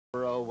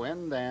Devereaux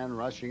Wind, and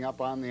rushing up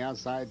on the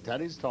outside,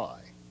 Teddy's Toy.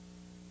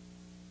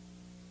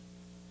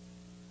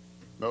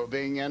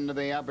 Moving into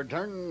the upper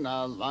turn,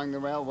 along the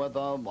rail with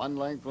a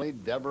one-length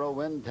lead, Devereaux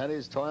Wind.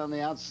 Teddy's Toy on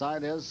the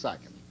outside is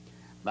second.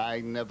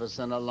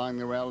 Magnificent along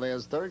the rail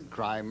is third.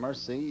 Cry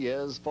Mercy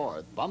is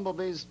fourth.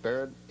 Bumblebee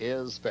Spirit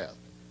is fifth.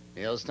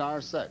 Neil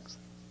Star sixth.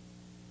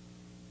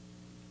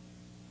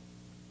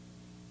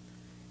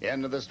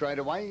 Into the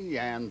straightaway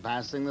and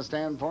passing the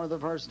stand for the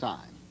first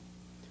time.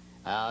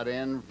 Out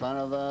in front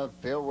of the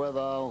field with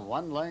a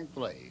one-length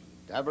lead,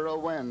 Devereaux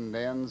Wind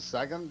in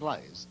second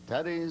place.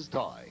 Teddy's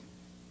Toy.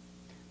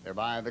 They're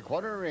by the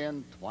quarter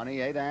in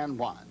 28 and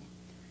 1.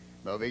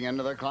 Moving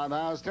into the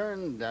clubhouse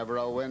turn,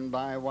 Devereaux Wind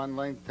by one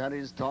length.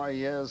 Teddy's Toy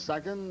is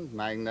second.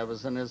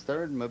 Magnificent is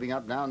third. Moving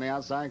up down the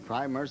outside,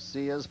 Cry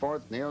Mercy is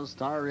fourth. Neil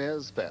Star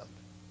is fifth.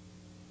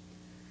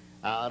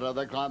 Out of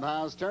the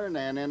clubhouse turn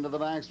and into the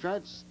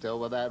backstretch, still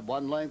with that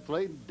one-length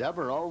lead,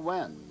 Devereaux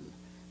Wind.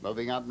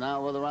 Moving up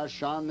now with a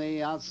rush on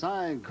the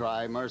outside,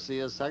 Cry Mercy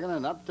is second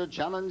and up to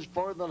challenge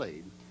for the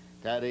lead.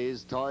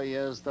 Teddy's Toy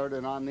is third,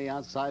 and on the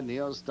outside,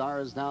 Neil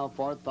Star is now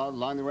fourth.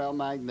 Along the rail,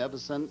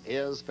 Magnificent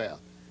is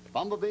fifth.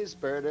 Bumblebee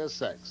Spirit is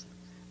sixth.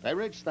 They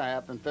reach the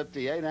half in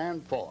 58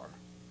 and 4.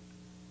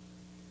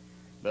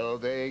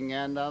 Moving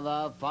into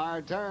the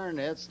far turn,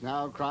 it's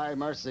now Cry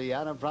Mercy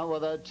out in front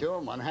with a 2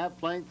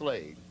 1/2 length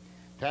lead.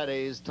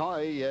 Teddy's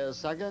Toy is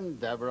second.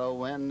 Devereaux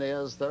Wind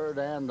is third,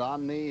 and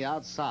on the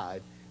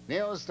outside,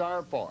 Neil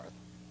Star fourth.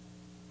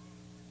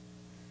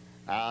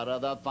 Out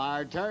of the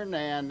far turn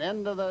and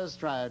into the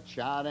stretch,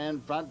 out in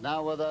front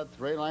now with a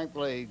 3-length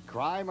lead,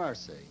 Cry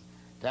Mercy.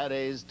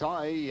 Teddy's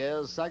Toy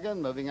is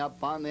second. Moving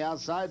up on the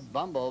outside,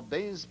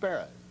 Bumblebee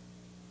Spirit.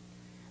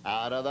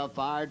 Out of the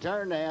far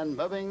turn and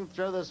moving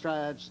through the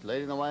stretch,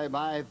 leading the way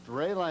by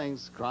 3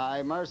 lengths,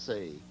 Cry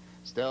Mercy.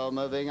 Still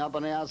moving up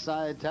on the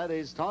outside,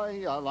 Teddy's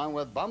Toy, along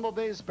with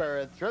Bumblebee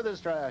Spirit through the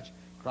stretch.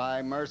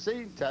 Cry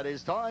Mercy,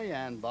 Teddy's Toy,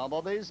 and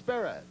Bumblebee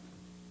Spirit.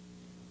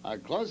 A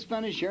close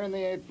finish here in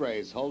the 8th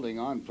race, holding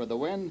on for the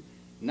win.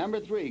 Number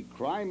 3,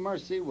 Cry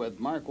Mercy with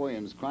Mark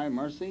Williams. Cry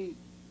Mercy,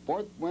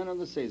 4th win of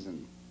the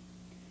season.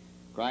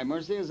 Cry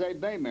Mercy is a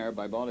bay mare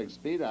by Baltic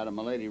Speed out of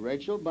Milady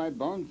Rachel by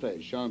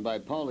Bonefish, shown by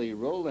Paul E.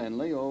 Rule and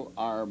Leo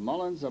R.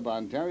 Mullins of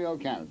Ontario,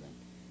 Canada.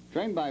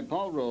 Trained by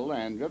Paul Rule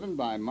and driven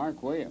by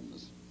Mark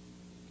Williams.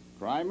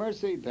 Cry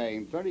Mercy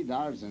paying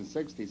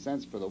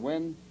 $30.60 for the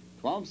win,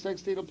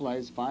 $12.60 to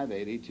place,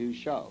 $5.80 to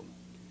show.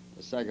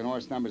 The second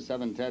horse, number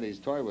 7, Teddy's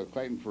Toy with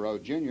Clayton Farrow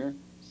Jr.,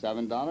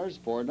 $7,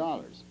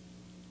 $4.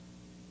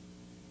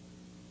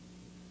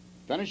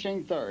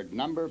 Finishing third,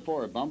 number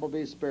 4,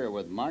 Bumblebee Spirit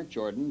with Mark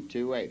Jordan,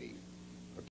 $2.80.